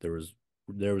underground. There was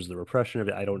the repression of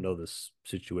it. I don't know this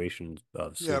situation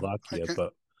of Yeah, Slovakia,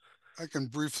 but I can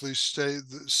briefly say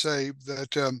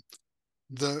that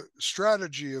the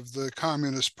strategy of the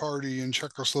Communist Party in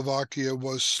Czechoslovakia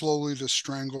was slowly to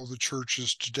strangle the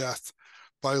churches to death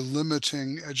by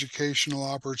limiting educational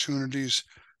opportunities,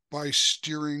 by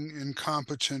steering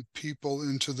incompetent people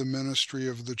into the ministry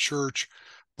of the church,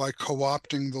 by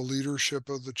co-opting the leadership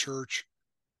of the church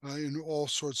in all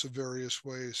sorts of various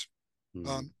ways. mm,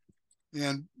 Um,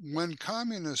 and when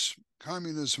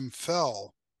communism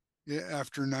fell,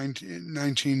 after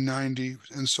 1990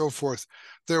 and so forth,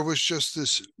 there was just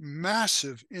this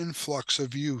massive influx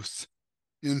of youth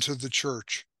into the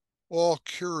church, all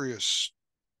curious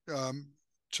um,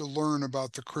 to learn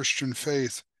about the Christian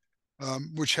faith,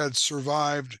 which had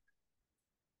survived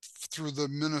through the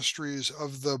ministries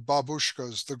of the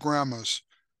babushkas, the grandmas,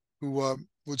 who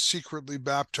would secretly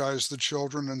baptize the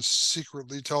children and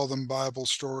secretly tell them Bible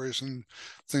stories and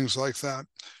things like that.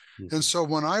 And Mhm. so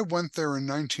when I went there in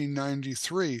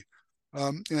 1993,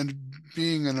 and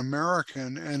being an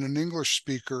American and an English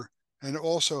speaker, and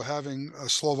also having a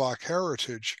Slovak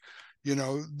heritage,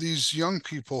 these young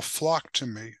people flocked to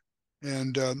me,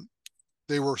 and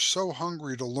they were so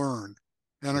hungry to learn.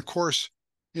 And of course,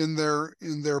 in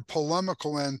their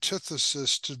polemical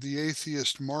antithesis to the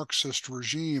atheist Marxist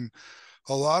regime,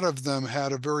 a lot of them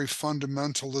had a very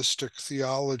fundamentalistic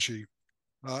theology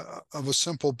of a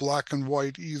simple black and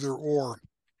white either or.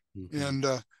 Mhm. And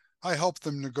I helped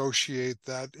them negotiate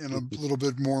that in a little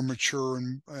bit more mature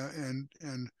and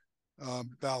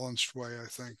balanced way, I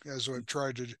think, as I've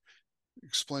tried to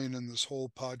explain in this whole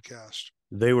podcast.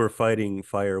 They were fighting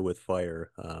fire with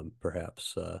fire,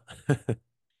 perhaps.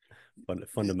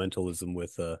 Fundamentalism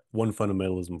with one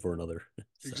fundamentalism for another.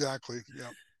 So Exactly.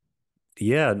 Yeah.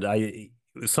 yeah, I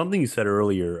something you said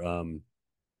earlier.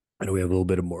 I know we have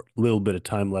little bit of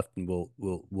time left, and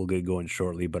we'll get going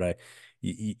shortly. But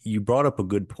you brought up a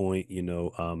good point.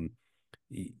 You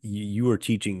were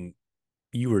teaching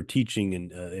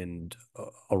and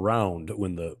around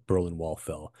when the Berlin Wall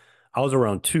fell. I was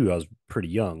around too. I was pretty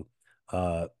young,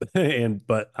 and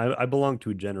but I belong to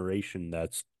a generation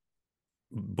that's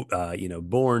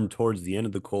born towards the end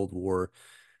of the Cold War.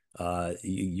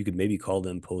 You could maybe call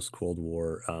them post Cold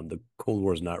War. The Cold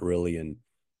War is not really in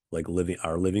like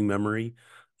living memory.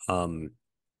 Um,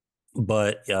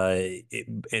 but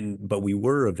we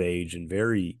were of age and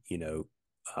very,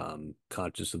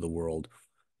 conscious of the world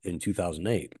in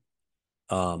 2008.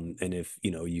 And if,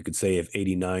 you could say if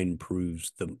 89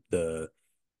 proves the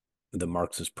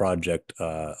Marxist project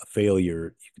a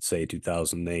failure, you could say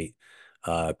 2008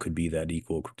 could be that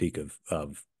equal critique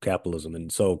of capitalism.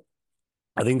 And so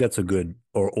I think that's a Right. good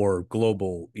or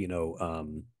global,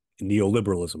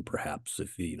 neoliberalism, perhaps.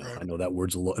 If Right. I know that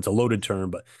it's a loaded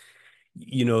term, but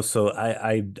so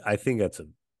I think that's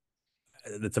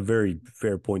a very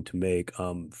fair point to make.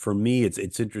 For me,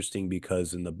 it's interesting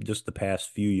because in the just the past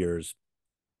few years,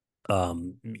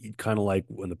 kind of like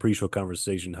in the pre-show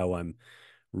conversation, how I'm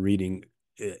reading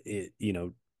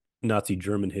Nazi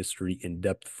German history in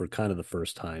depth for kind of the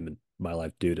first time in my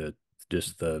life due to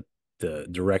just the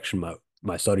direction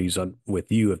my studies on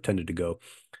with you have tended to go.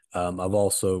 I've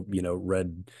also,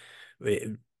 read uh,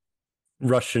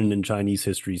 Russian and Chinese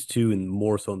histories too, and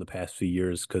more so in the past few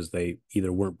years because they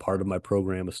either weren't part of my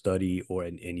program of study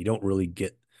and you don't really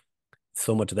get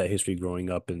so much of that history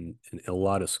growing up in a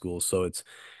lot of schools. So it's,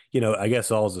 I guess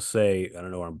all to say, I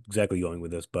don't know where I'm exactly going with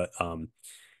this, but a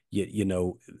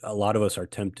lot of us are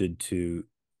tempted to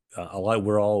a lot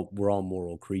we're all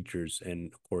moral creatures,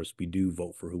 and of course we do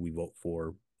vote for who we vote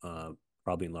for,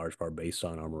 probably in large part based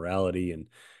on our morality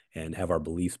and have our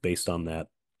beliefs based on that.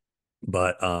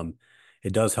 But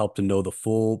it does help to know the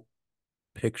full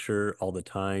picture all the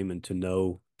time and to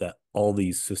know that all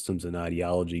these systems and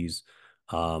ideologies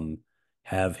um,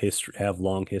 have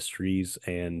long histories,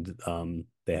 and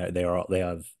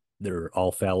they're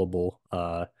all fallible.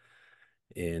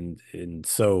 And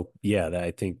so yeah,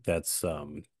 I think that's a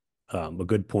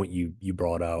good point you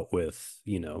brought out with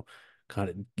kind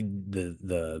of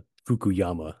the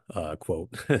Fukuyama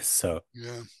quote. So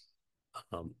Yeah.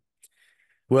 um,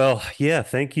 well, yeah,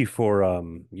 thank you for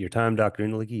your time, Dr.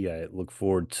 Hinlicky. I look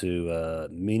forward to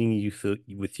meeting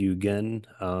with you again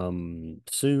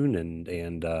soon,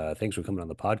 and thanks for coming on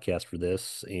the podcast for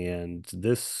this. And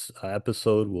this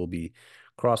episode will be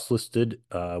cross-listed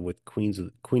with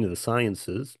Queen of the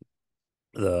Sciences,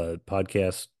 the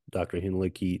podcast Dr.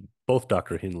 Hinlicky, both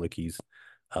Dr. Hinlicky's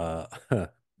uh,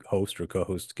 host or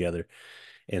co-host together.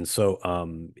 And so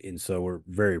we're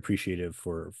very appreciative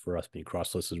for us being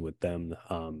cross-listed with them.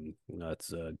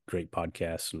 It's a great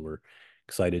podcast, and we're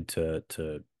excited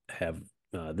to have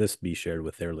this be shared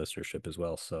with their listenership as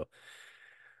well. So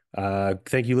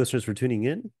thank you, listeners, for tuning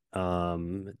in.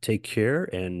 Take care,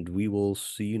 and we will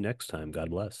see you next time. God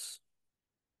bless.